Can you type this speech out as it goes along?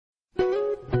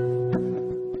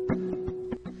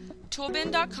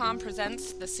Toolbin.com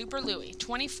presents the Super Louie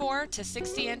 24 to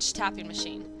 60 inch tapping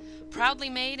machine, proudly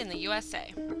made in the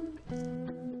USA.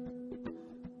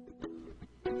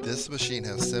 This machine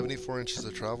has 74 inches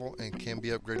of travel and can be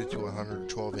upgraded to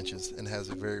 112 inches and has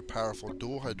a very powerful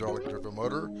dual hydraulic driven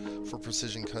motor for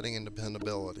precision cutting and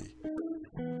dependability.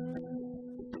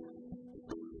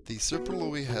 The Super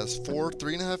Louie has 4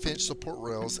 3.5 inch support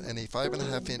rails and a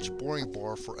 5.5 inch boring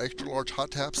bar for extra large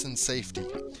hot taps and safety.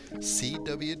 See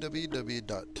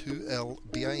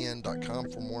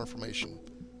www.2lbin.com for more information.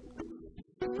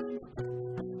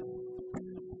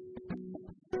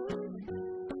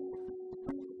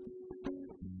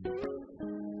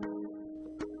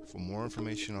 For more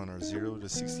information on our 0 to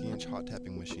 60 inch hot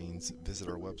tapping machines, visit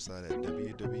our website at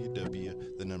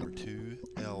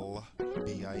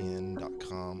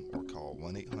www.2lbin.com or call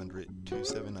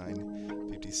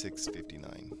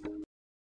 1-800-279-5659.